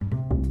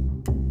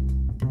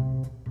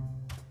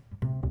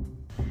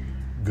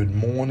Good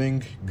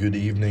morning, good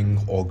evening,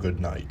 or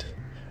good night.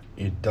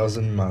 It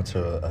doesn't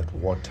matter at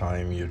what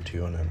time you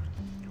tune in.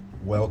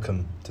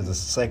 Welcome to the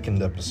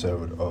second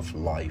episode of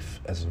Life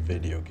as a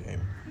Video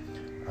Game.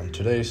 And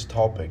today's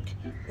topic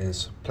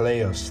is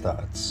player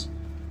stats.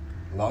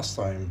 Last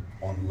time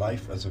on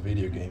Life as a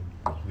Video Game,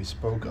 we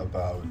spoke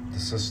about the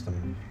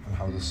system and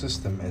how the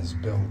system is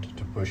built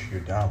to push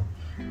you down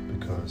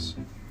because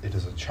it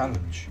is a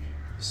challenge.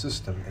 The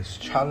system is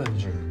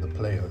challenging the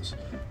players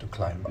to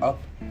climb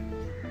up.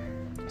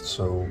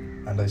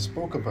 And I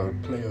spoke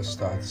about player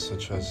stats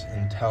such as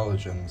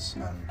intelligence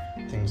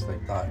and things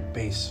like that,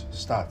 base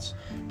stats,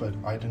 but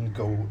I didn't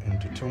go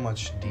into too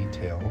much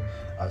detail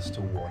as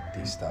to what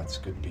these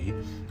stats could be.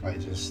 I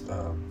just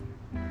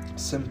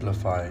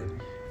simplified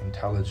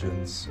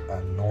intelligence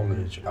and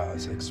knowledge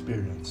as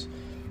experience,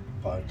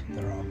 but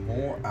there are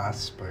more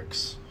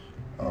aspects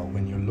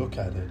when you look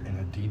at it in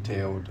a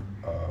detailed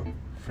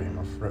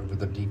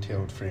with a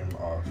detailed frame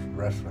of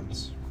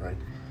reference, right?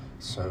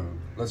 So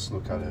let's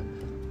look at it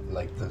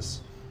like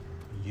this.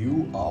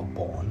 You are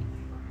born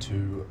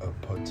to a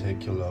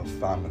particular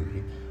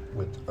family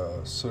with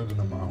a certain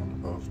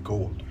amount of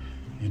gold.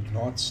 You do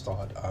not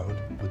start out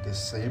with the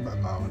same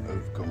amount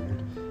of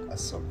gold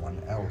as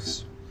someone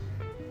else.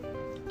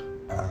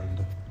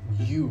 And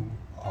you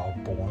are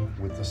born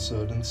with a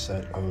certain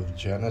set of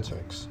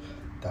genetics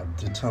that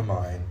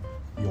determine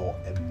your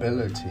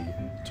ability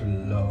to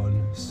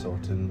learn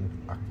certain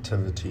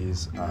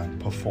activities and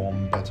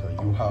perform better.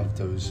 You have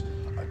those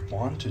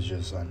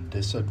advantages and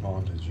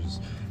disadvantages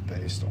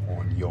based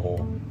on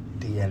your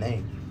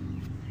DNA.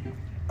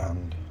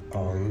 And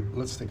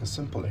let's take a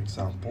simple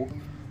example.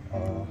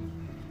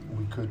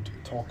 We could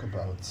talk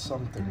about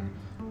something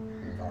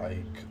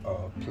like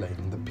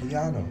playing the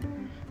piano.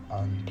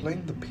 And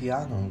playing the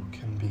piano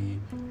can be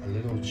a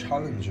little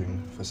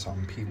challenging for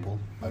some people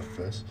at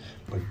first,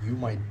 but you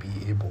might be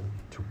able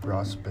to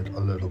grasp it a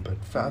little bit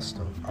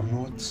faster. I'm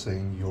not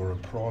saying you're a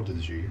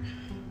prodigy,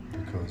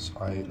 because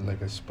I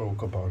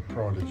spoke about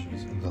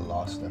prodigies in the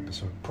last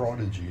episode.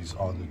 Prodigies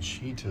are the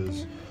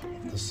cheaters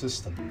of the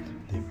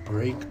system. They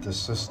break the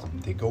system.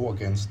 They go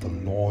against the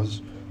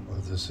laws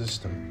of the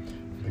system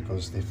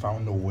because they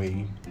found a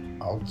way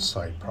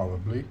outside,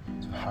 probably,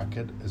 to hack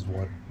it, is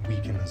what we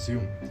can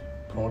assume.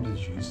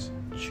 Prodigies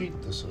cheat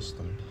the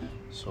system.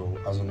 So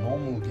as a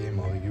normal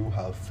gamer, you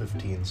have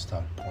 15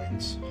 stat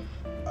points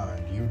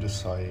and you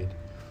decide,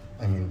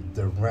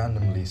 they're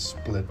randomly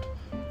split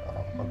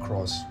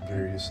across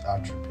various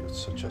attributes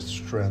such as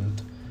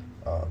strength,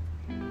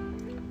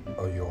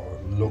 your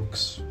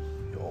looks,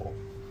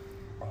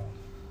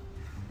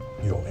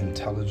 your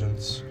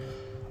intelligence,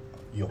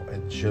 your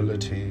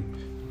agility,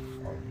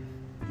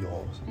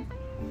 your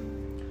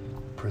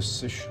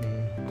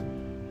precision,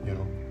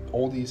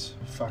 all these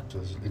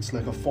factors. It's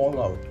like a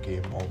Fallout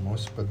game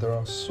almost, but there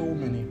are so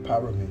many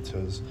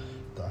parameters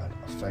that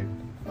affect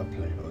a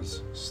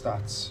player's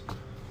stats.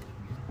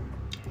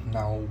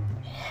 Now,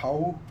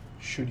 how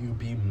should you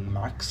be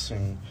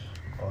maxing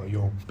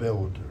your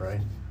build,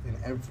 right? In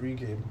every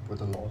game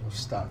with a lot of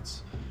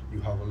stats, you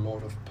have a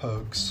lot of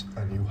perks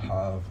and you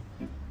have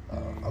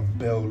a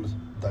build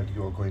that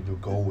you're going to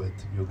go with.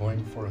 You're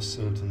going for a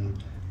certain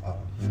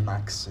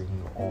maxing,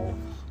 or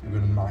you're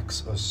going to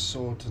max a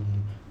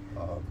certain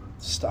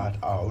stat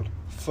out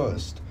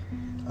first.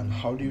 And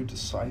how do you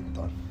decide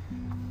that?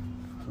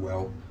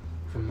 Well,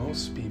 for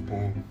most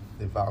people,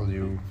 they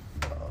value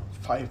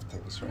 5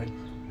 things, right?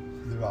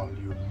 They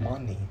value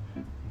money,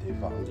 they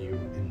value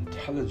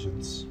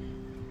intelligence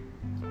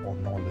or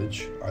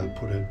knowledge. I'll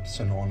put it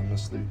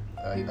synonymously.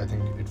 I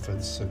think it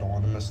fits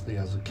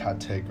synonymously as a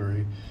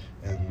category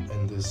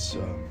in this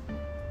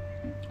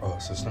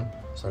system.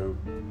 So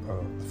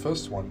the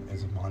first one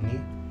is money,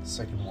 the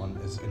second one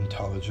is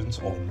intelligence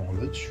or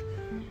knowledge,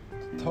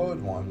 the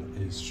third one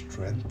is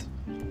strength,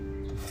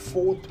 the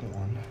fourth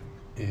one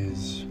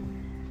is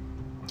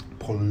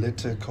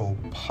political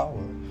power,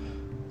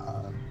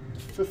 and the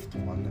fifth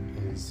one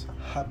is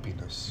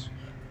happiness.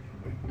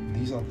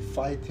 These are the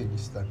 5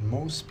 things that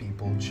most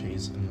people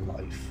chase in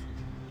life.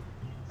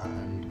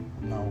 And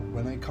now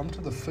when I come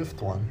to the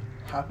fifth one,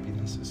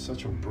 happiness is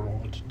such a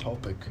broad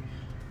topic.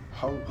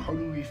 How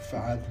do we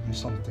fathom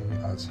something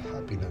as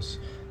happiness?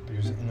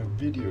 Because in a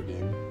video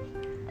game,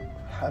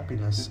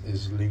 happiness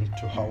is linked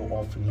to how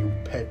often you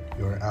pet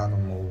your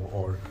animal,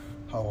 or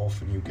how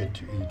often you get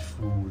to eat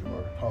food,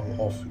 or how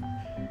often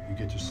you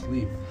get to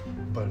sleep.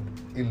 But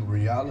in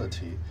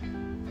reality,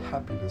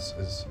 happiness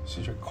is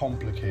such a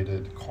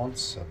complicated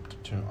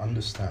concept to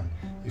understand.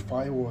 If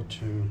I were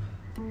to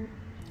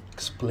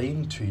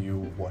explain to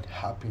you what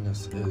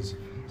happiness is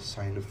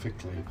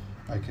scientifically,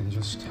 I can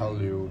just tell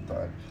you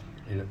that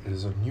it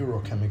is a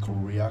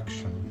neurochemical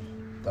reaction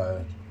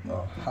that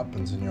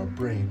happens in your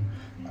brain,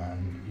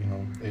 and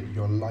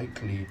you're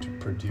likely to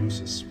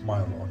produce a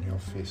smile on your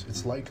face.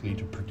 It's likely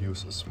to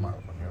produce a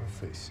smile on your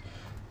face,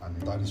 and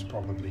that is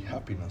probably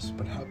happiness.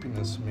 But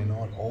happiness may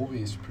not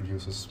always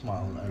produce a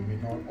smile and may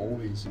not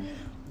always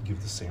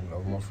give the same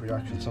level of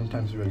reaction.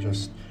 Sometimes we are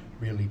just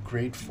really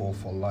grateful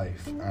for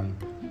life,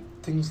 and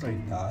things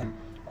like that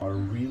are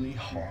really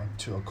hard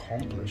to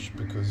accomplish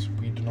because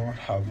we do not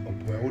have a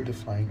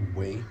well-defined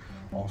way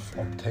of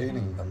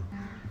obtaining them.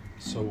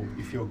 So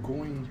if you're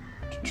going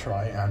to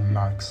try and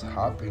max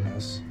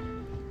happiness,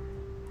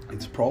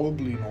 it's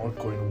probably not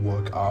going to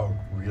work out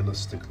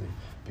realistically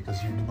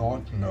because you do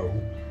not know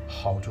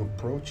how to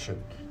approach it.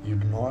 You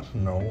do not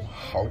know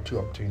how to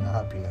obtain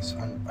happiness.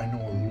 And I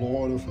know a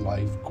lot of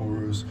life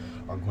gurus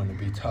are going to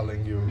be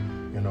telling you,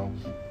 you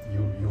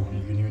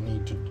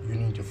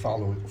need to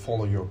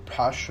follow your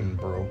passion,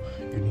 bro.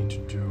 You need to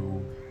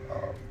do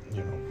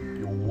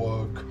your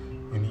work.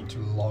 You need to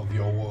love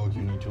your work.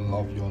 You need to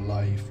love your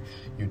life.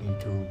 You need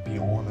to be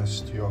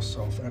honest to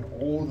yourself, and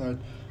all that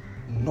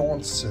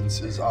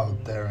nonsense is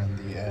out there in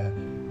the air.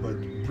 But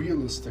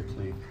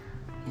realistically,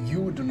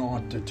 you do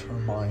not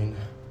determine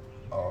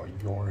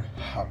your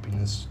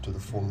happiness to the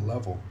full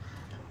level.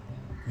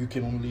 You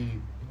can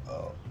only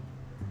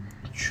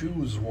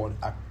choose what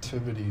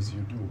activities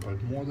you do,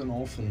 but more than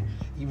often,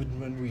 even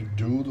when we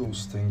do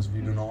those things,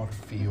 we do not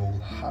feel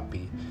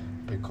happy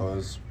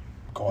because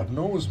God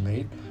knows,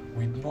 mate,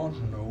 we do not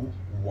know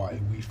why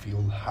we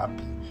feel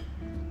happy.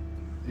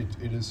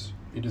 It is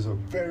a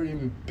very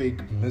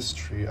big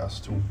mystery as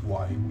to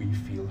why we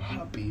feel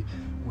happy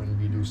when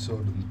we do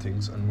certain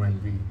things and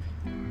when we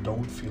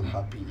don't feel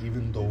happy,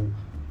 even though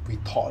we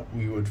thought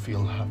we would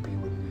feel happy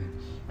when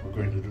we were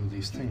going to do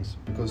these things.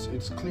 Because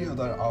it's clear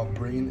that our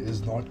brain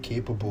is not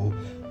capable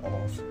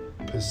of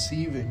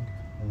perceiving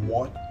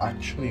what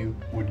actually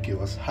would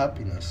give us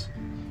happiness.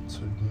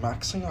 So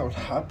maxing out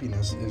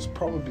happiness is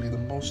probably the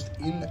most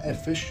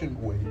inefficient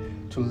way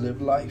to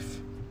live life.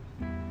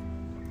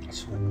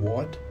 So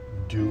what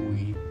do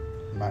we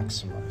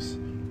maximize,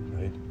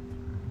 right?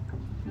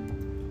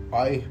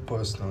 I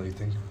personally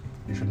think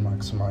you should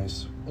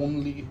maximize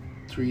only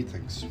 3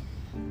 things.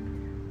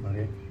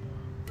 Okay,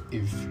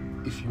 if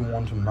you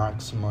want to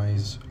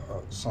maximize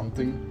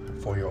something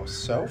for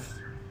yourself,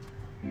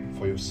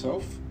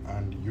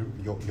 and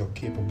you're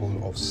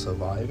capable of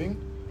surviving,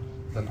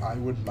 then I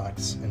would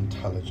max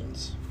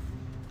intelligence.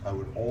 I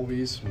would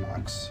always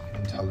max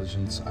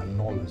intelligence and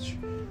knowledge.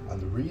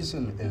 And the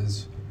reason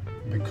is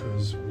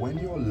because when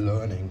you're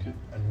learning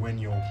and when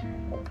you're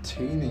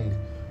obtaining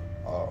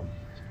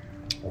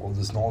all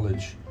this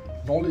knowledge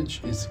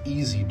is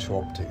easy to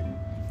obtain.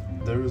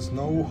 There is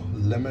no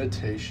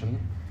limitation,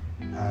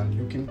 and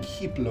you can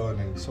keep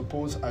learning.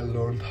 Suppose I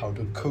learned how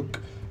to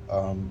cook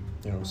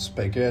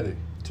spaghetti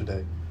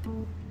today.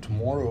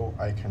 Tomorrow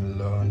I can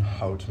learn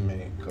how to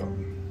make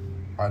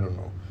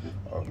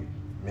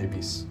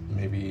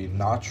maybe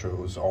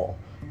nachos or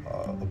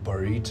a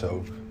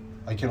burrito.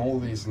 I can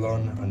always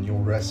learn a new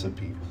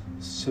recipe.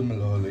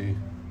 Similarly,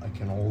 I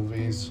can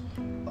always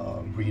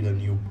read a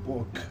new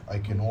book. I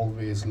can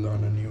always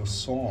learn a new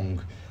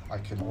song. I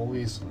can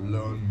always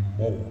learn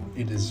more.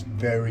 It is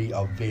very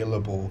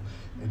available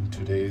in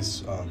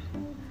today's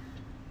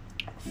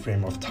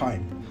frame of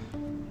time.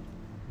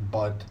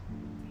 But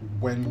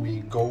when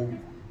we go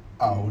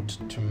out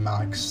to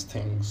max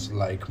things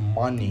like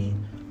money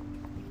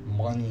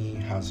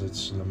has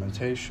its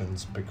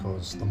limitations,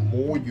 because the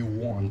more you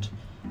want,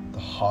 the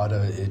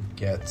harder it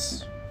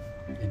gets.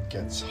 It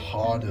gets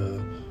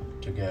harder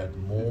to get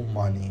more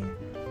money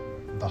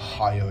the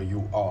higher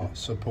you are.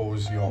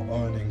 Suppose you're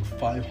earning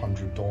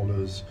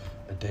 $500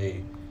 a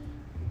day.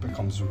 It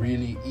becomes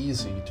really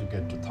easy to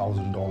get to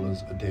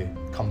 $1,000 a day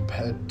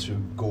compared to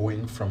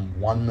going from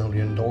 $1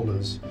 million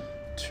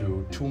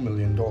to $2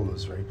 million,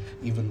 right?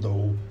 Even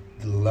though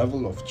the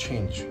level of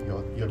change,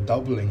 you're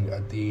doubling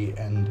at the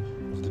end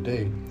of the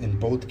day in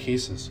both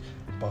cases.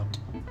 But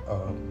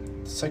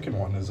the second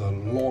one is a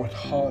lot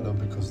harder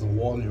because the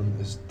volume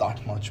is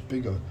that much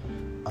bigger,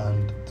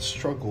 and the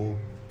struggle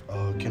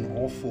can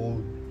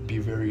also be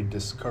very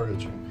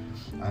discouraging.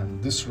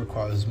 And this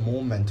requires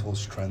more mental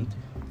strength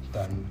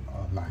than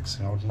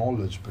maxing out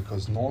knowledge,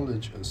 because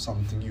knowledge is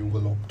something you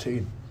will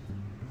obtain.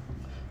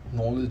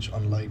 Knowledge,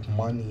 unlike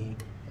money,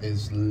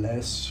 is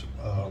less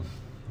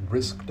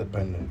risk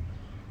dependent.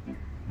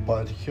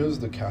 But here's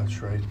the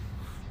catch, right?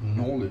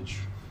 Knowledge,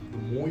 the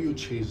more you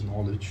chase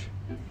knowledge,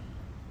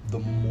 the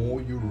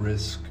more you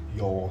risk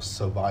your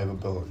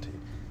survivability.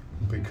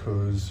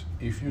 Because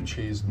if you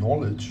chase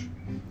knowledge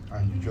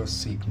and you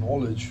just seek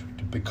knowledge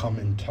to become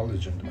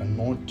intelligent and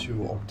not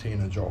to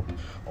obtain a job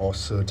or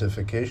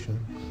certification,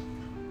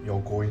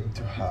 you're going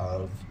to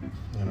have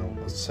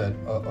a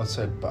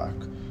setback.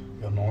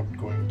 You're not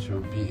going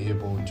to be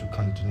able to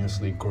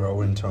continuously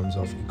grow in terms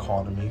of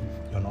economy.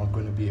 You're not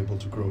going to be able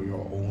to grow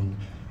your own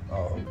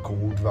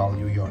gold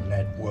value, your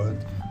net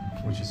worth,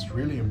 which is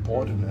really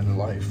important in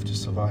life to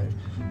survive.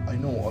 I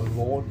know a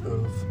lot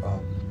of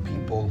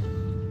people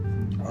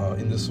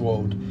in this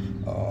world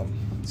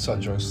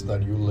suggest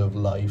that you live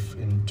life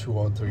in 2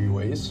 or 3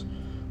 ways.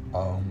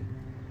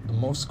 The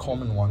most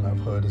common one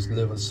I've heard is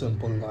live a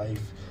simple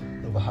life,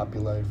 live a happy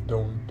life,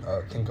 don't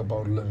think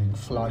about living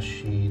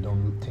flashy,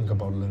 don't think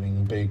about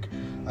living big.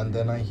 And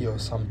then I hear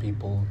some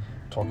people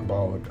talk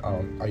about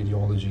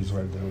ideologies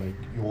where they're like,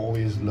 you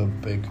always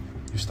live big,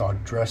 you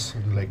start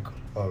dressing like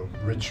a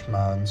rich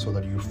man so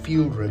that you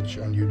feel rich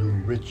and you do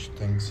rich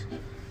things.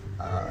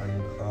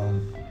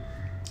 And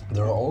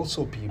there are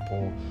also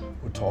people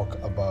who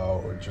talk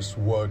about just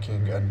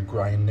working and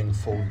grinding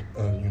for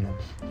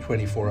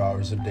 24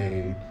 hours a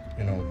day.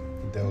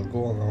 They'll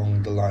go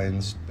along the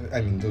lines,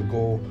 they'll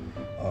go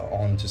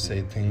on to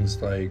say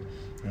things like,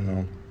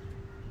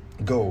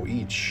 go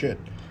eat shit.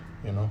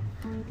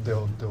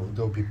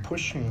 They'll be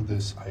pushing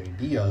this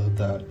idea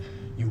that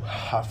you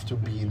have to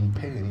be in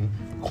pain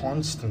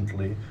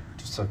constantly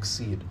to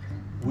succeed,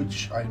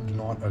 which I do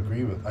not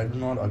agree with. I do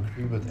not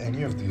agree with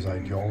any of these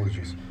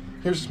ideologies.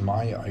 Here's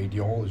my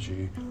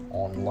ideology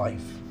on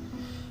life.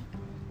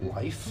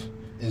 Life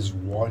is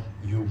what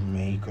you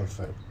make of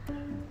it,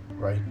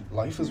 right?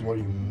 Life is what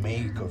you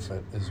make of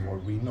it, is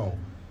what we know.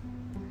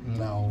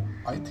 Now,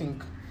 I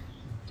think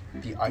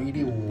the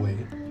ideal way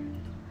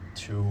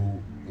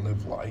to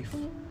live life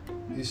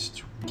is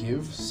to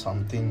give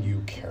something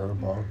you care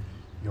about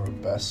your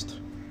best.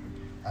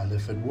 And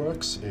if it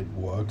works, it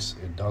works.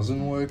 It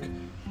doesn't work,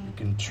 you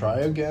can try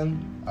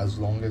again, as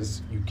long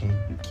as you can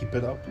keep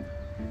it up.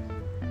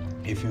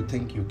 If you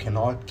think you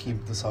cannot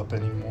keep this up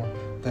anymore,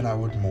 then I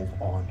would move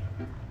on.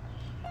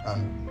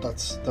 And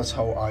that's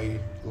how I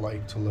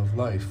like to live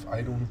life.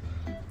 I don't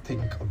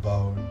think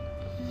about,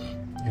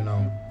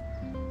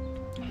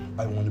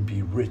 I want to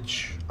be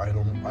rich. I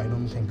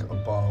don't think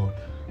about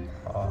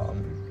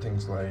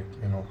things like,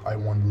 I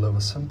want to live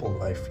a simple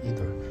life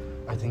either.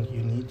 I think you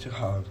need to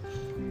have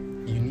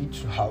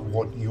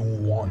what you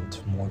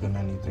want more than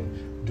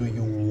anything. Do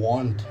you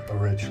want a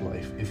rich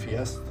life? If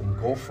yes, then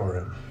go for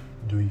it.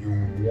 Do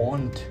you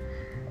want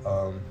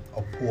a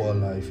poor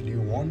life? Do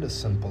you want a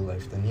simple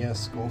life? Then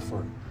yes, go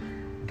for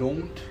it.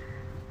 Don't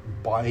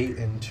buy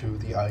into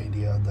the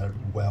idea that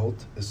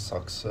wealth is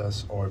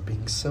success or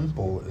being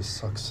simple is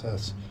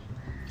success.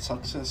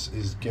 Success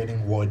is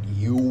getting what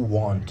you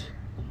want,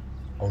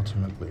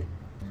 ultimately.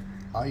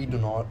 I do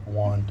not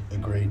want a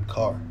great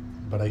car,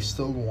 but I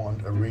still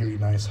want a really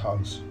nice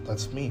house.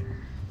 That's me.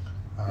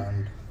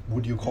 And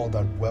would you call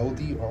that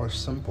wealthy or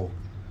simple?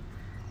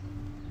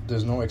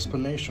 There's no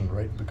explanation,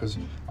 right? Because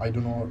I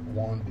do not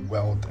want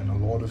wealth in a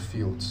lot of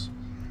fields.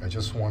 I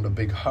just want a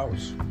big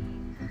house.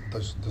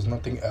 There's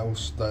nothing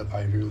else that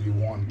I really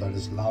want that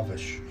is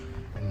lavish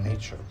in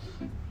nature.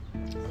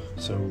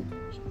 So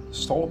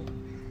stop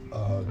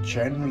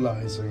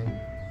generalizing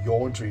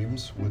your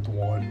dreams with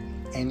what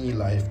any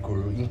life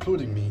guru,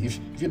 including me, if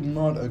you do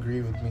not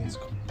agree with me, it's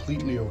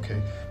completely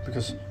okay,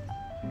 because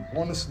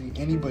honestly,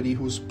 anybody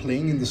who's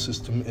playing in the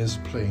system is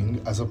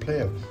playing as a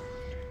player.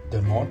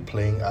 They're not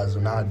playing as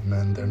an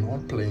admin, they're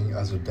not playing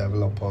as a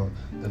developer,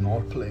 they're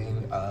not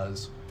playing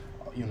as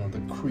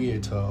the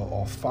creator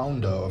or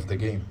founder of the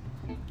game.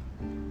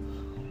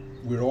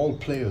 We're all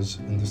players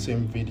in the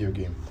same video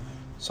game.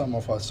 Some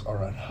of us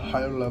are at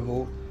higher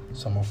level,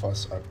 some of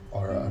us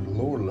are at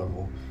lower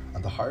level,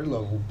 and the higher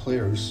level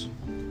players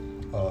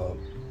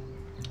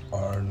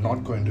are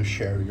not going to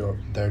share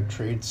their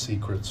trade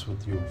secrets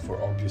with you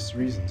for obvious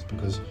reasons,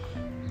 because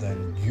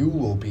then you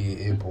will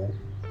be able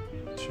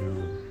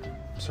to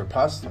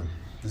surpass them.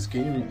 This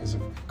game is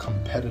a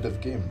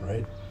competitive game,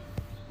 right?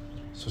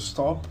 So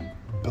stop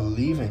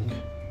believing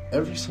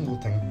every single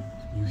thing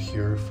you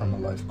hear from a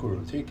life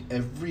guru. Take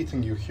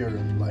everything you hear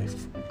in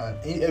life,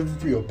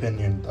 every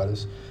opinion that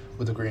is,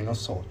 with a grain of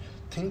salt.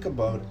 Think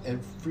about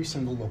every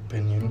single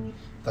opinion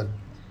that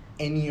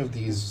any of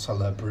these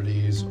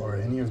celebrities or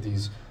any of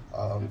these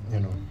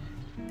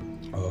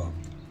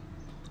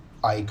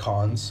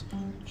icons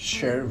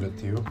share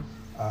with you,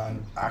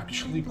 and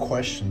actually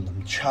question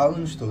them,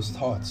 challenge those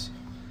thoughts.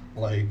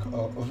 Like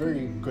a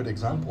very good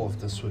example of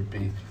this would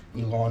be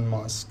Elon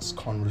Musk's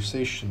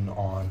conversation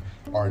on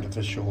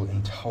artificial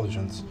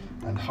intelligence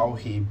and how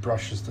he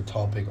brushes the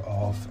topic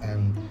off.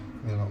 And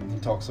he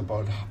talks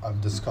about,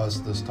 I've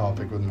discussed this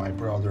topic with my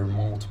brother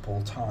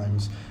multiple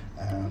times,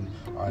 and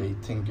I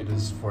think it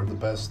is for the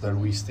best that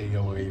we stay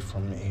away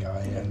from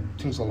AI and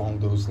things along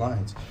those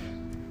lines.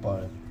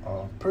 But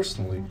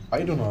personally,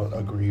 I do not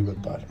agree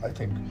with that. I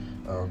think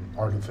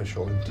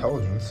artificial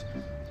intelligence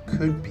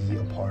could be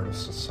a part of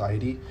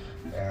society,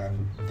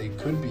 and they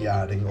could be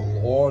adding a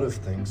lot of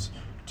things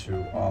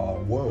to our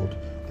world.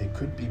 They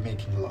could be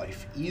making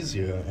life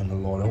easier in a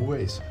lot of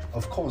ways.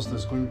 Of course,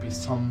 there's going to be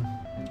some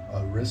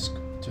risk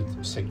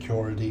to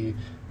security,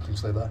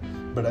 things like that,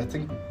 but I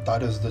think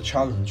that is the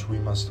challenge we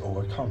must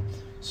overcome.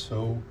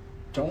 So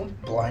don't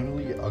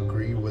blindly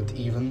agree with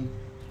even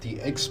the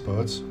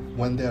experts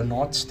when they're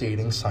not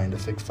stating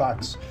scientific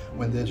facts.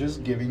 When they're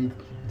just giving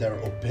their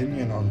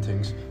opinion on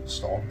things,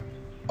 stop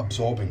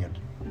absorbing it.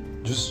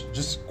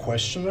 Just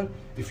question it.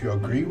 If you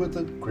agree with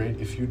it, great.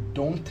 If you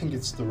don't think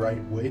it's the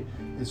right way,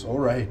 it's all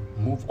right.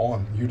 Move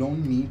on. You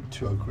don't need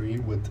to agree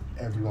with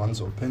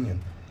everyone's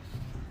opinion.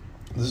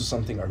 This is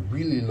something I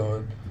really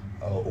learned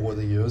over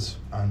the years,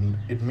 and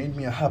it made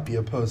me a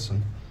happier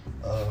person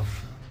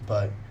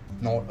by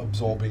not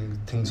absorbing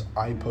things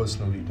I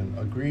personally didn't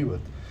agree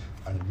with,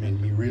 and it made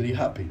me really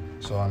happy.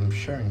 So I'm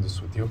sharing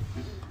this with you.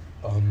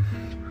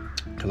 Um,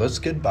 let's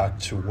get back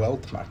to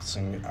wealth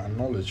maxing and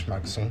knowledge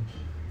maxing.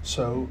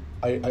 So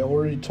I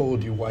already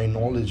told you why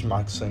knowledge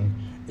maxing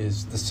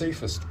is the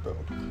safest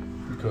build,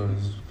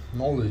 because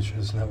knowledge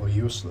is never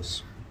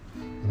useless.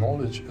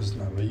 Knowledge is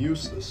never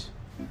useless.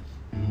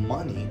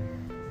 Money,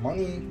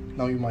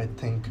 now you might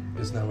think,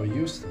 is never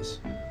useless,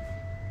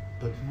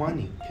 but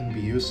money can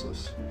be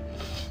useless.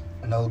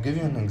 And I'll give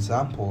you an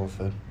example of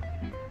it.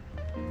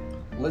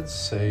 Let's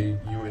say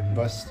you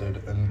invested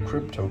in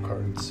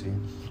cryptocurrency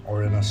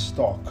or in a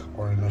stock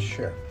or in a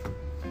share.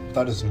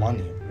 That is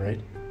money, right?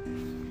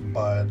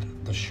 But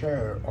the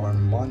share or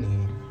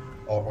money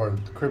or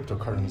the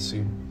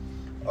cryptocurrency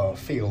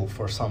fail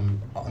for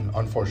some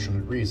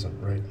unfortunate reason,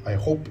 right? I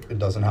hope it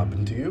doesn't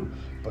happen to you,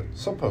 but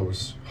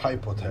suppose,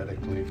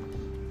 hypothetically,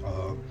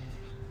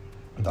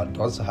 that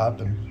does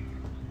happen.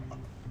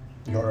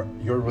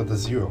 You're with a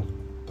zero.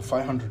 The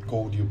 500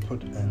 gold you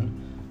put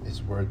in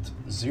is worth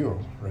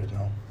zero right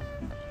now.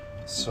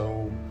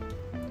 So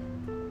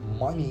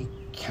money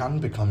can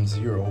become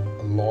zero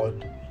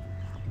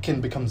can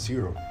become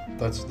zero.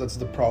 That's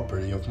the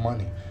property of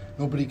money.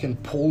 Nobody can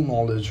pull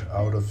knowledge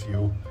out of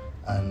you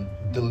and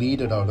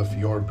delete it out of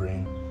your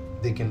brain.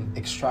 They can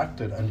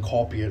extract it and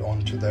copy it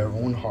onto their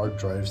own hard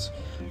drives,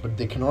 but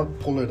they cannot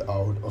pull it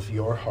out of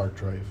your hard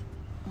drive.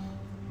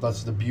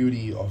 That's the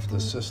beauty of the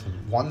system.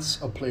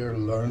 Once a player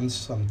learns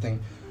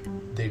something,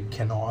 they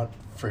cannot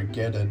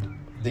forget it.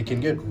 They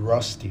can get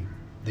rusty.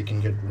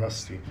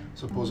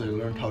 Suppose I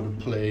learned how to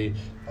play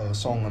a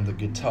song on the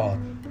guitar.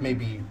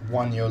 Maybe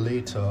 1 year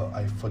later,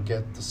 I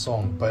forget the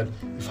song. But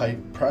if I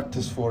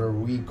practice for a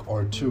week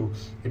or two,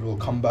 it will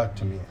come back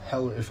to me.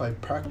 Hell, if I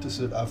practice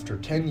it after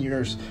 10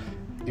 years,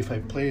 if I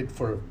play it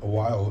for a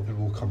while, it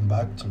will come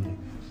back to me.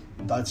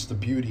 That's the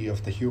beauty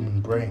of the human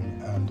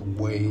brain and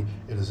the way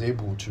it is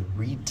able to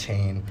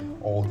retain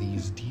all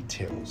these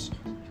details.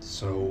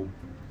 So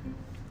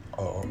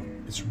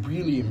it's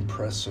really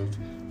impressive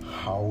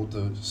how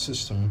the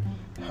system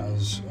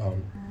has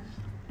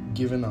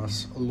given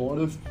us a lot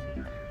of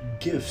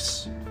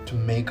gifts to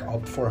make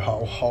up for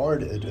how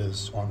hard it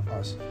is on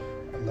us.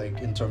 Like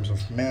in terms of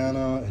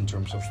mana, in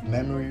terms of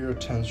memory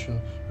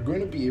retention, you're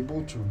going to be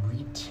able to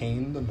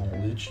retain the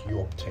knowledge you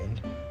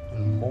obtained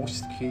in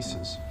most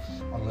cases,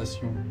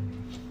 unless you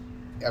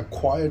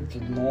acquired the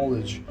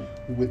knowledge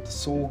with the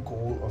sole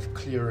goal of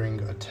clearing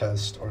a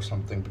test or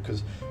something,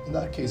 because in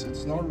that case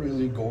it's not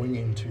really going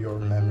into your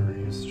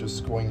memory, it's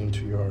just going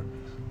into your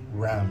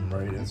RAM,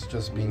 right? It's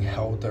just being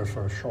held there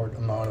for a short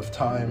amount of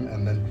time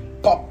and then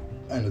pop,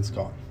 and it's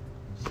gone.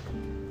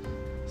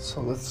 So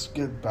let's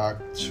get back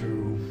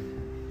to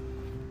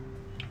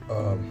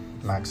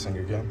maxing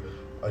again.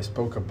 I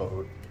spoke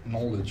about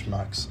knowledge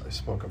max, I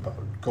spoke about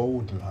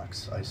gold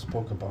max, I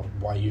spoke about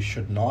why you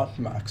should not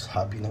max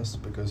happiness,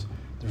 because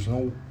there's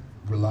no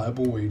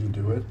reliable way to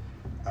do it,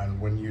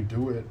 and when you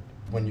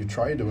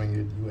try doing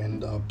it, you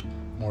end up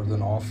more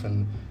than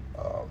often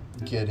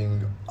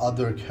getting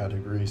other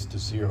categories to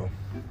zero,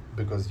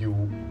 because you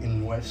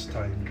invest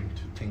time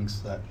into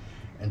things that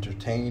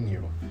entertain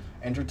you.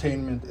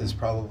 Entertainment is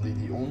probably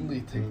the only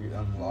thing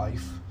in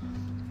life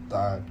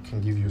that can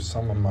give you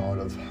some amount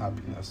of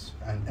happiness,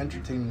 and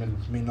entertainment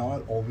may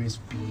not always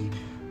be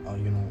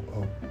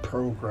a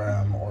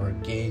program or a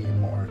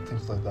game or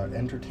things like that.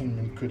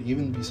 Entertainment could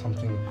even be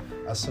something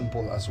as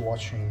simple as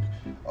watching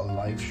a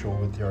live show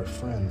with your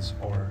friends,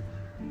 or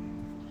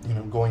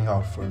going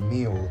out for a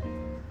meal,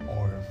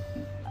 or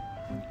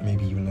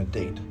maybe even a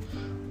date.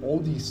 All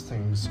these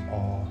things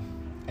are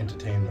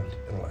entertainment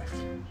in life.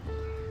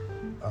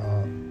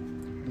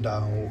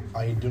 Now,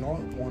 I do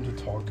not want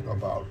to talk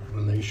about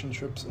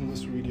relationships in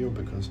this video,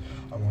 because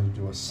I want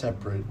to do a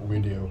separate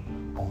video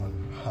on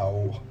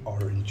how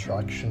our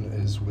interaction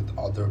is with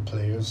other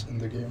players in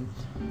the game,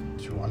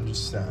 to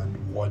understand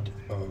what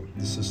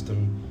the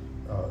system,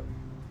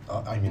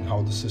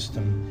 how the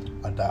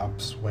system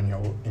adapts when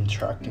you're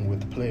interacting with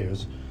the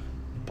players.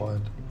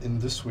 But in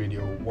this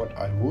video, what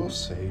I will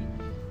say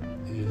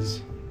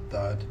is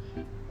that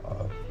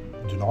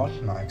do not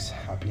max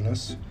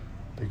happiness,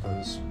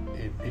 because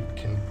it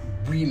can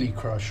really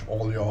crush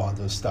all your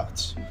other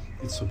stats.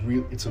 It's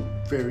a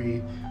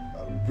very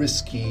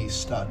risky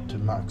stat to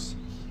max.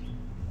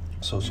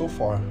 So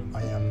far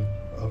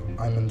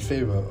I'm in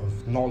favor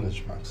of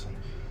knowledge maxing.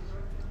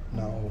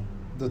 Now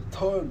the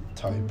third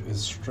type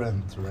is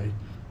strength, right?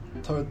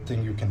 Third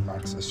thing you can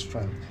max is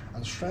strength,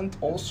 and strength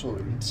also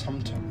in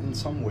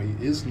some way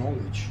is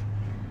knowledge.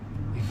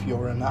 If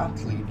you're an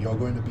athlete, you're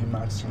going to be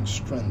maxing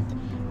strength.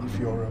 If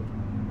you're a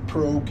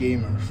pro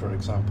gamer, for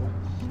example,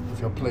 if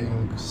you're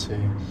playing,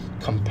 say,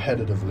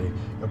 competitively,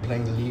 you're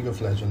playing League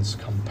of Legends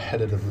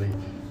competitively,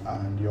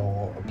 and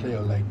you're a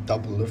player like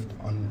Doublelift,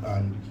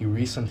 and he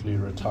recently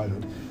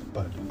retired,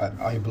 but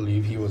I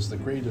believe he was the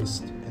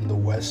greatest in the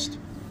West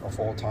of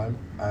all time,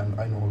 and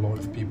I know a lot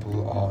of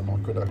people are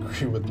not going to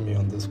agree with me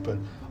on this, but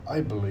I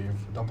believe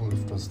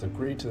Doublelift was the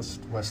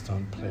greatest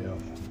Western player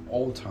of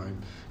all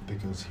time,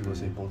 because he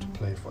was able to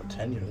play for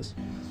 10 years.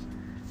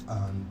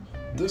 And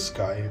this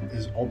guy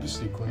is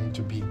obviously going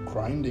to be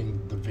grinding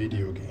the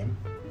video game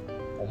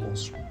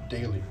almost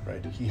daily,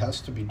 right? He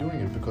has to be doing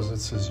it because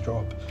it's his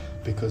job,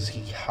 because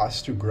he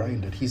has to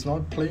grind it. He's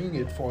not playing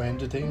it for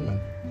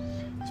entertainment.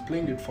 He's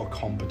playing it for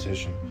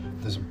competition.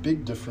 There's a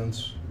big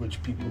difference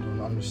which people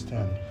don't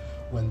understand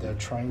when they're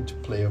trying to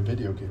play a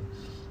video game.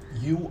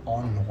 You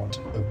are not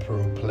a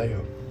pro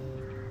player.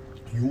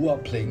 You are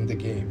playing the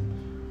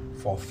game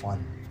for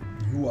fun.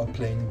 You are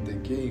playing the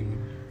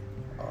game,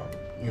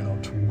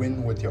 to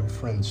win with your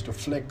friends, to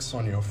flex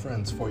on your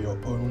friends for your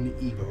own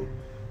ego.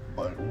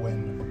 But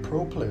when a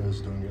pro player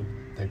is doing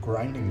it, they're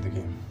grinding the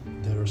game.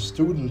 They're a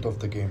student of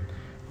the game.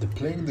 They're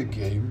playing the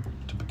game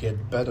to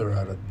get better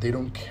at it. They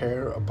don't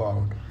care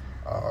about,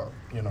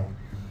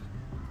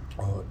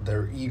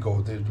 their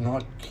ego. They do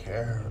not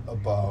care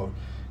about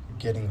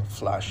getting a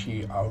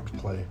flashy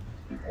outplay.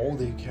 All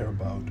they care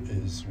about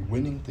is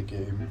winning the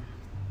game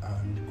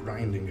and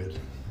grinding it.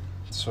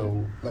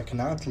 So, like an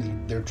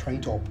athlete, they're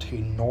trying to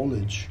obtain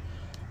knowledge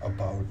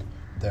about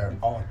their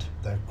art,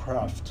 their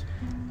craft,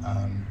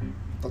 and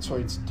that's why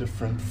it's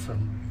different from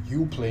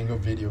you playing a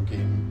video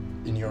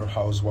game in your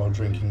house while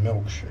drinking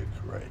milkshake,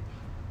 right?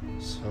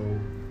 So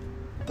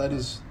that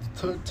is the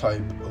third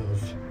type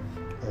of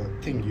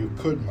thing you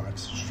could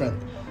max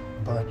strength.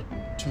 But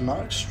to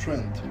max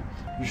strength,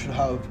 you should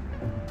have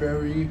a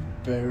very,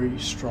 very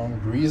strong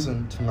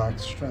reason to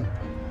max strength.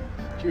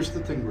 Here's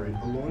the thing, right?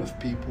 A lot of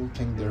people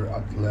think they're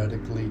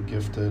athletically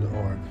gifted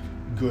or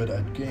good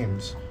at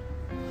games.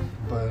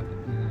 But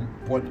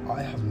what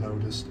I have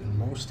noticed in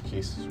most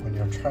cases, when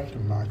you're trying to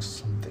max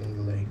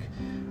something like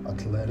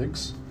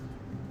athletics,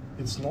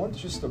 it's not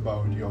just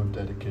about your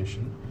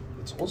dedication,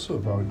 it's also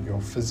about your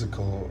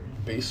physical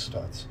base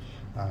stats.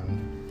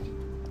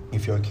 And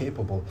if you're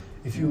capable,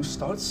 if you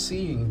start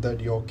seeing that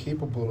you're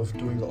capable of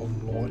doing a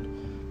lot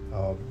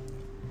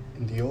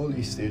in the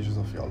early stages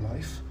of your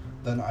life,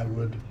 then I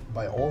would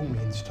by all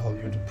means tell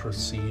you to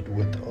proceed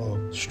with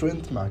a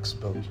strength max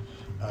build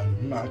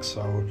and max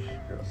out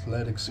your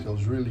athletic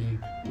skills, really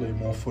play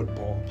more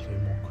football, play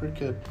more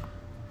cricket.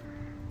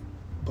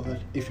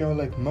 But if you're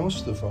like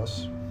most of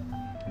us,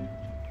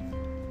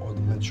 or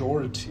the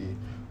majority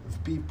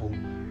of people,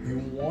 you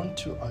want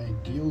to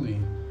ideally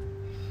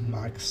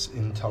max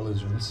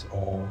intelligence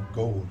or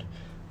gold.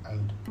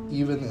 And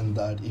even in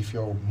that, if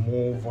you're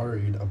more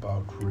worried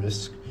about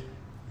risk,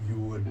 you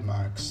would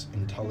max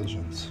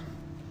intelligence.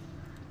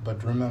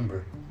 But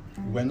remember,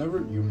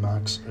 whenever you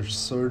max a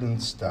certain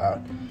stat,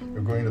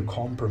 you're going to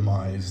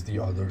compromise the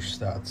other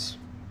stats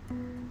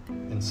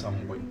in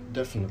some way,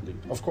 definitely.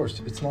 Of course,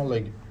 it's not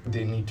like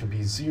they need to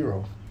be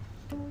zero,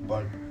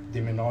 but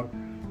they may not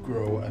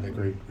grow at a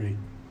great rate.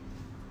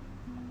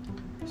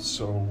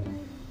 So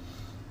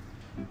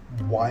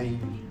why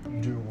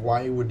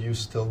would you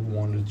still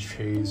want to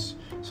chase?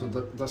 So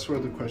that's where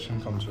the question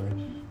comes, right?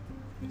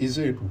 Is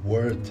it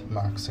worth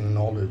maxing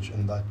knowledge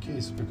in that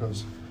case?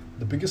 Because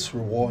the biggest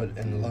reward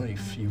in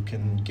life you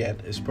can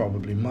get is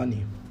probably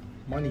money.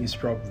 Money is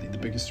probably the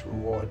biggest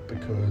reward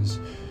because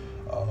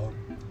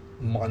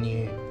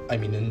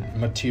in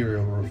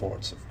material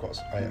rewards, of course.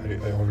 I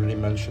already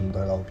mentioned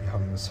that I'll be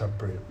having a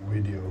separate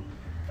video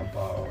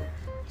about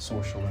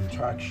social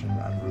interaction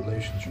and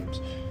relationships.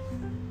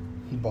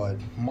 But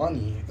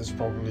money is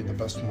probably the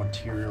best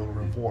material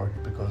reward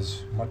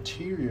because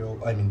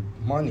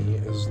money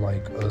is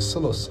like a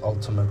Silas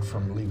ultimate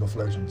from League of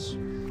Legends.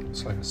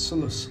 It's like a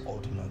Silas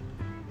ultimate.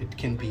 It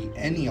can be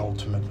any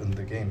ultimate in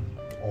the game.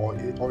 Or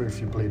if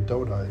you play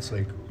Dota, it's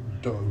like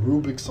the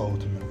Rubik's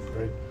ultimate,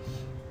 right?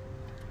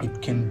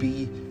 It can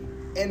be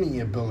any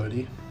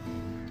ability.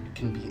 It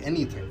can be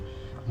anything.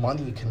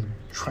 Money can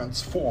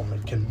transform.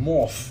 It can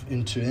morph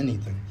into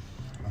anything.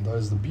 And that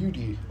is the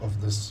beauty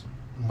of this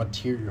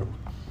material.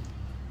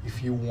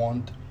 If you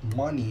want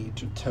money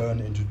to turn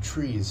into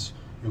trees,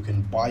 you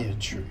can buy a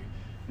tree.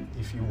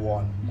 If you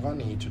want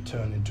money to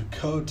turn into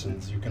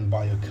curtains, you can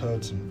buy a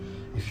curtain.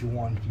 If you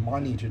want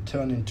money to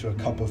turn into a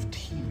cup of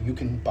tea, you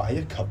can buy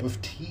a cup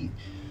of tea.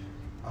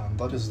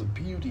 That is the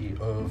beauty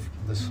of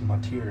this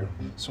material.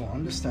 So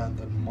understand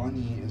that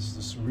money is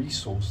this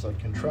resource that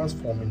can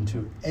transform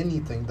into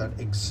anything that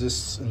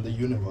exists in the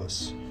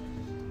universe.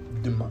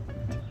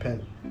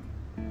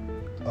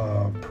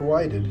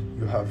 Provided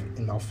you have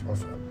enough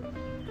of it.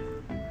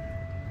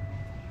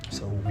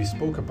 So we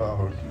spoke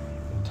about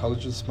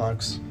intelligence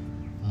max,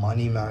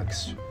 money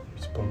max,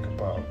 we spoke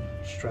about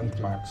strength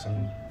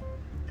maxing,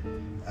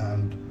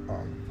 and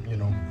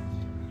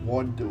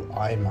what do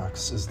I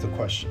max is the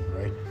question,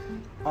 right?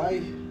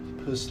 I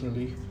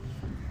personally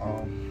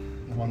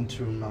want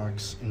to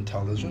max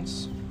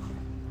intelligence,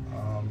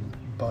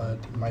 but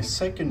my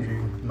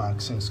secondary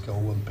maxing skill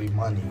will be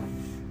money,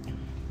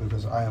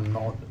 because I am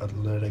not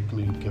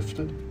athletically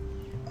gifted,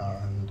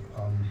 and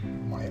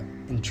my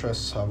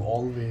interests have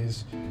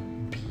always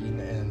been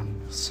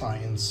in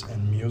science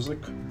and music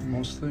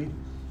mostly.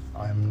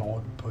 I am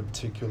not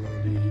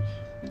particularly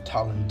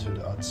talented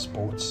at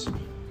sports,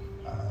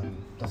 and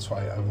that's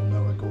why I will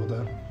never go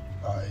there.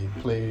 I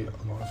play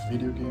a lot of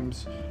video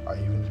games. I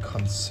even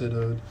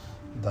considered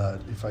that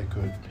if I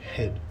could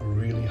hit a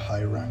really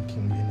high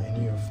ranking in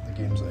any of the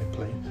games I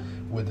play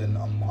within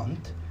a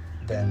month,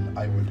 then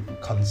I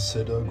would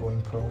consider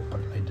going pro,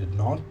 but I did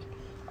not.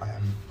 I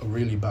am a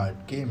really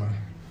bad gamer.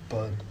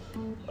 But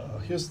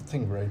here's the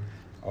thing, right?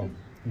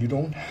 You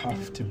don't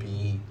have to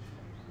be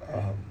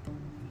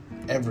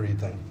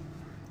everything.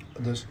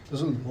 There's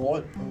a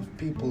lot of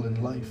people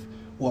in life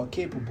who are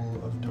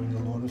capable of doing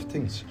a lot of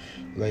things.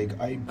 Like,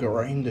 I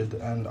grinded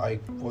and I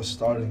was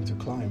starting to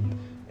climb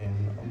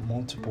in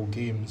multiple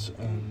games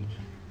and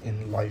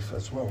in life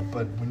as well.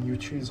 But when you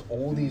chase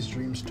all these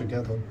dreams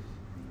together,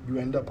 you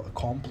end up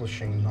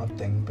accomplishing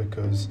nothing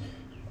because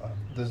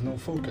there's no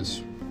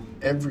focus.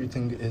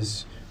 Everything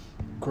is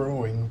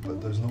growing,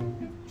 but there's no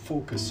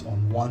focus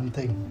on one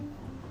thing.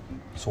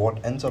 So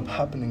what ends up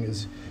happening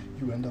is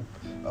you end up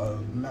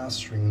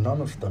mastering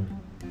none of them.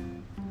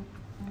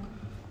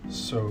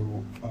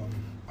 So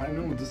I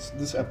know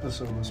this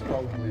episode was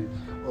probably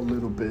a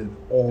little bit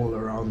all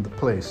around the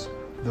place.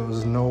 There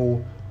was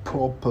no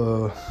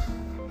proper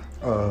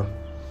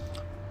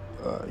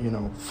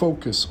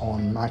focus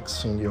on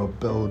maxing your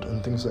build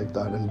and things like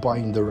that and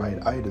buying the right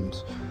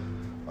items.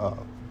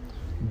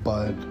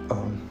 But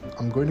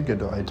I'm going to get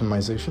to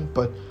itemization.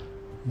 But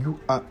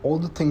all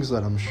the things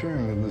that I'm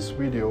sharing in this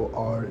video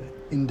are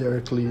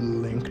indirectly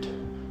linked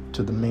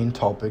to the main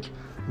topic,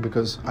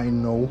 because I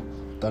know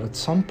that at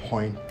some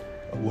point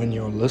when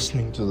you're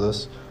listening to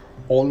this,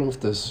 all of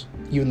this,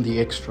 even the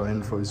extra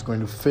info, is going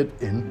to fit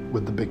in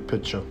with the big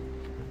picture.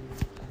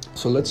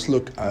 So let's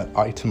look at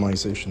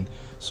itemization.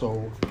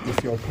 So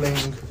if you're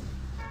playing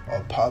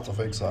Path of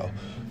Exile,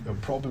 you're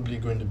probably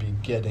going to be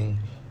getting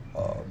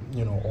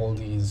all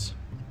these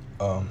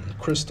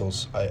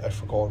crystals. I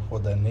forgot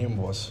what their name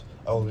was.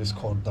 I always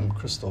called them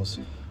crystals.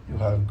 You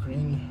have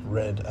green,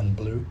 red, and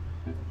blue.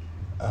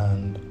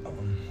 And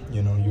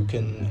you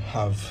can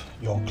have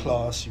your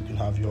class, you can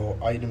have your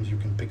items, you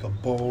can pick a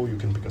bow, you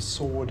can pick a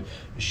sword,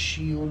 a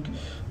shield,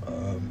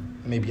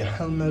 maybe a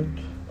helmet,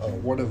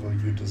 whatever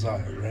you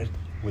desire, right,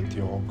 with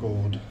your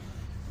gold.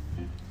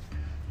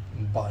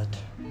 But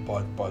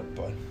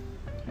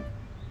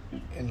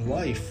in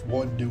life,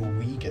 what do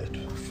we get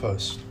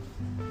first?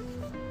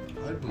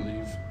 I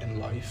believe in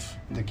life,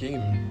 the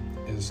game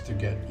is to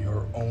get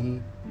your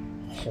own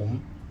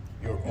home,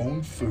 your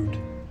own food,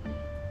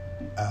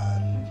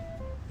 and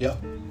yeah,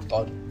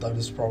 that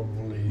is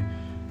probably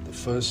the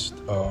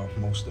first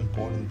most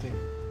important thing.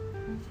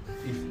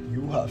 If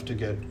you have to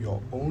get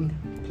your own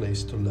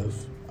place to live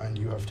and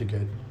you have to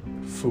get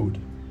food,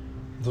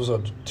 those are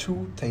the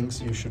two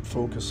things you should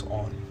focus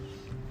on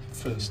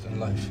first in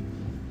life.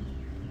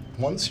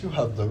 Once you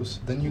have those,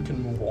 then you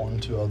can move on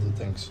to other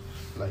things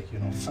like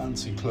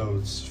fancy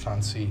clothes,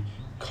 fancy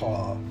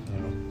car,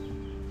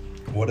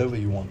 whatever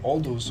you want. All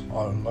those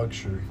are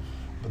luxury.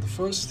 But the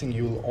first thing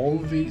you'll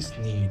always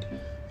need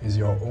is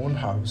your own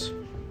house,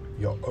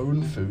 your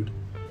own food,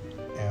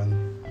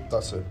 and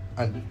that's it.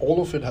 And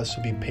all of it has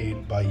to be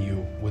paid by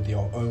you with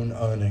your own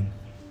earning.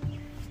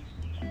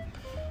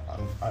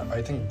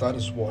 I think that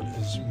is what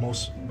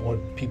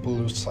people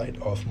lose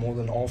sight of. More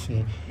than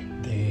often,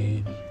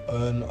 they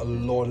earn a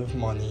lot of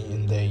money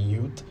in their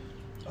youth,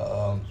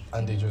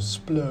 and they just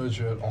splurge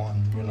it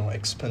on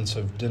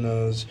expensive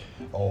dinners,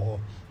 or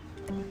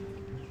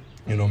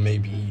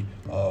maybe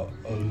a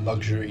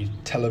luxury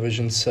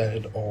television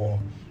set, or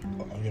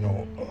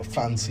a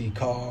fancy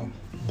car.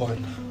 But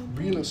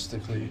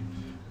realistically,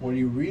 what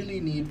you really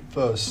need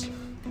first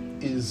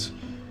is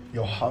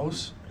your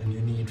house and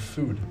you need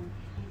food,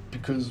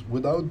 because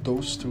without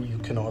those two you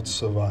cannot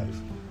survive.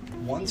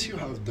 Once you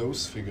have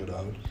those figured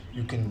out,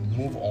 you can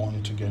move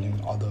on to getting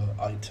other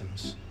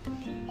items.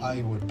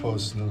 I would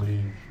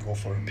personally go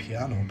for a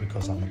piano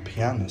because I'm a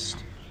pianist.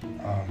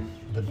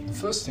 But the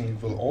first thing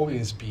will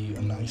always be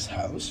a nice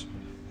house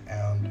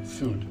and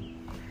food.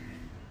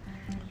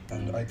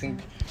 And I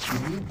think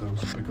you need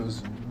those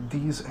because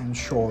these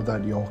ensure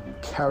that your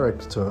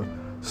character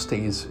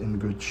stays in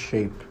good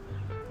shape.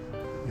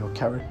 Your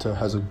character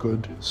has a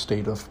good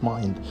state of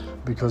mind.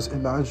 Because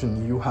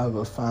imagine you have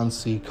a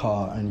fancy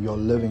car and you're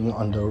living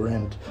under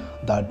rent.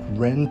 That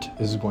rent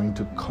is going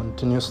to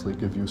continuously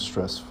give you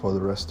stress for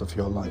the rest of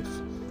your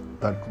life.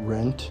 That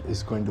rent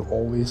is going to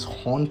always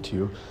haunt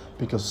you,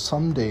 because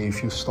someday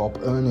if you stop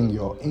earning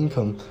your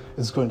income,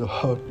 it's going to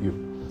hurt you.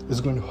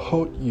 It's going to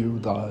hurt you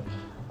that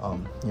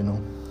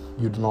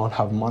you do not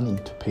have money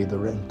to pay the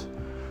rent.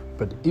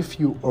 But if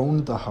you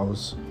own the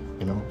house,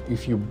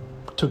 if you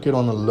took it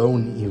on a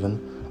loan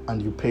even,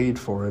 and you paid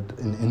for it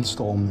in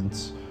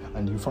installments,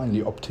 and you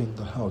finally obtained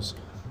the house,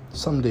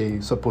 someday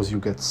suppose you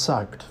get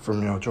sacked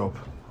from your job.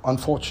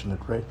 Unfortunate,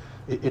 right?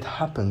 It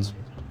happens.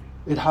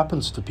 It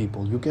happens to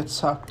people. You get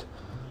sacked.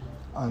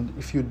 And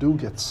if you do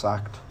get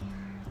sacked,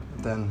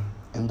 then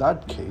in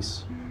that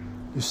case,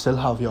 you still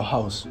have your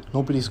house.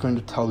 Nobody's going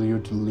to tell you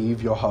to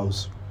leave your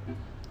house,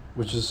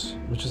 which is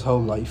how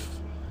life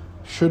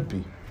should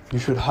be. You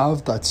should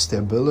have that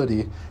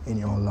stability in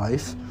your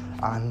life.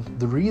 And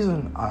the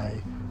reason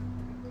I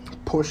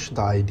push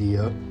the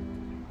idea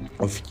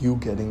of you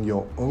getting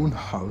your own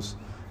house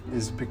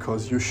is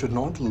because you should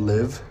not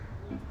live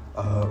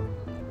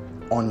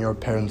on your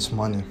parents'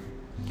 money.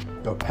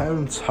 Your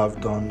parents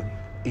have done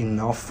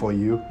enough for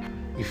you.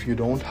 If you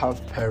don't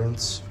have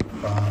parents,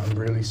 I'm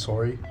really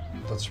sorry.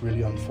 That's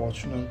really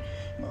unfortunate.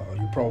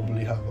 You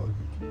probably have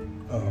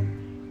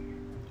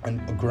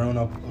a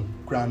grown-up, a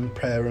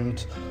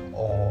grandparent,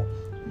 or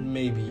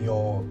maybe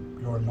you're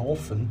an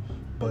orphan.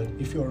 But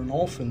if you're an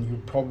orphan,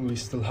 you probably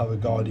still have a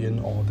guardian,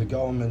 or the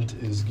government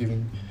is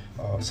giving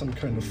some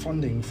kind of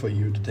funding for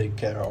you to take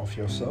care of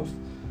yourself.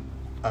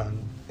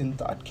 And in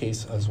that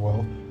case as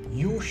well,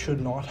 you should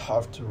not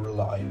have to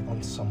rely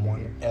on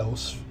someone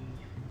else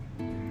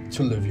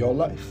to live your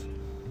life.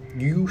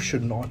 You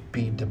should not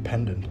be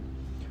dependent.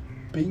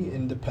 Being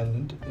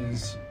independent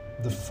is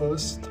the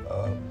first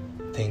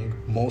thing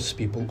most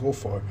people go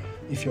for.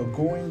 If you're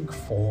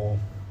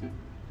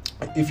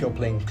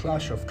playing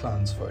Clash of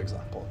Clans, for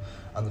example,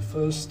 and the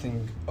first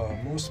thing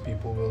most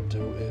people will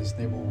do is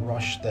they will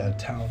rush their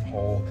town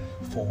hall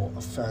for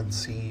a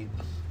fancy,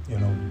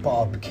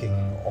 Barb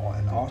King or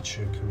an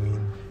Archer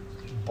Queen.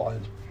 But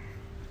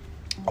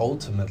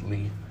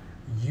ultimately,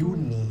 you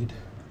need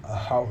a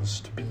house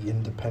to be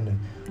independent.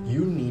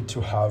 You need to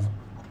have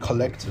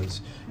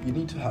collectors. You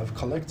need to have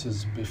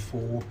collectors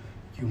before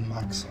you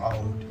max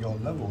out your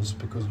levels,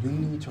 because you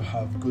need to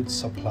have good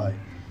supply.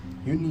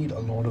 You need a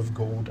lot of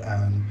gold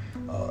and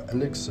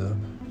elixir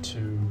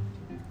to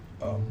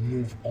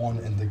move on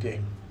in the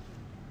game.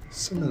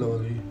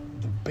 Similarly,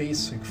 the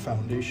basic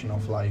foundation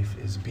of life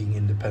is being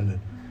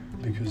independent,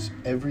 because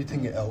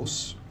everything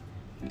else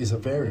is a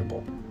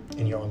variable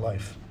in your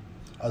life.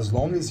 As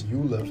long as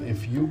you live,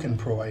 if you can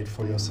provide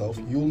for yourself,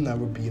 you'll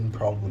never be in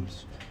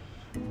problems.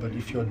 But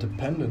if you're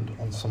dependent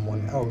on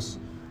someone else,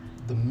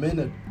 the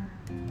minute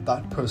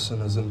that person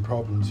is in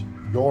problems,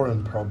 you're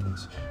in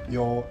problems.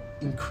 You're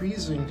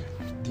increasing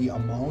the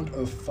amount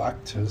of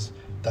factors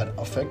that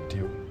affect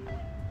you,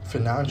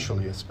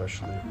 financially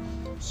especially.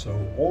 So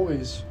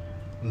always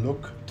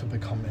look to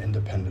become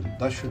independent.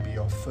 That should be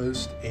your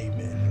first aim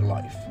in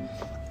life.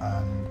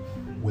 And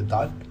with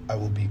that, I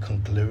will be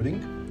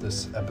concluding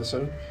this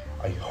episode.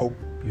 I hope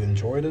you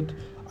enjoyed it.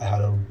 I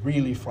had a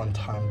really fun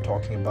time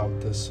talking about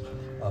this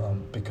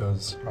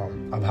because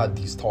I've had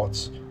these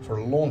thoughts for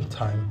a long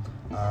time,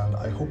 and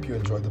I hope you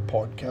enjoyed the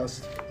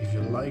podcast. If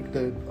you liked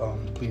it,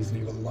 please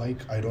leave a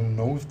like. I don't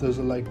know if there's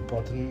a like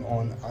button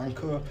on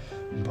Anchor,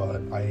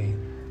 but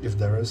if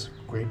there is,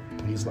 great,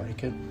 please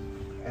like it.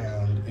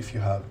 And if you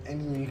have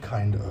any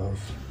kind of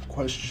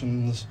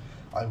questions,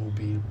 I will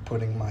be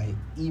putting my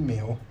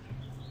email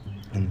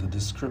in the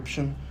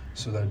description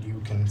so that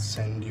you can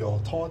send your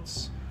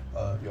thoughts,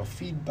 your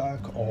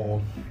feedback,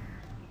 or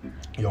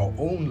your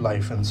own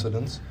life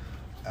incidents.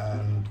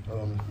 And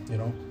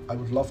I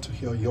would love to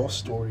hear your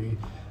story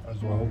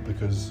as well,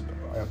 because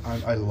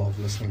I love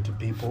listening to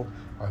people.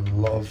 I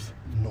love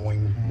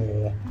knowing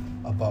more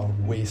about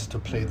ways to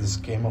play this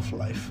game of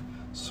life.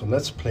 So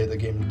let's play the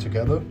game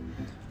together,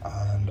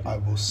 and I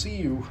will see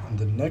you in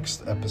the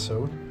next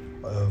episode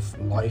of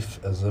Life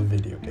as a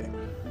Video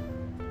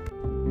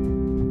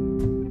Game.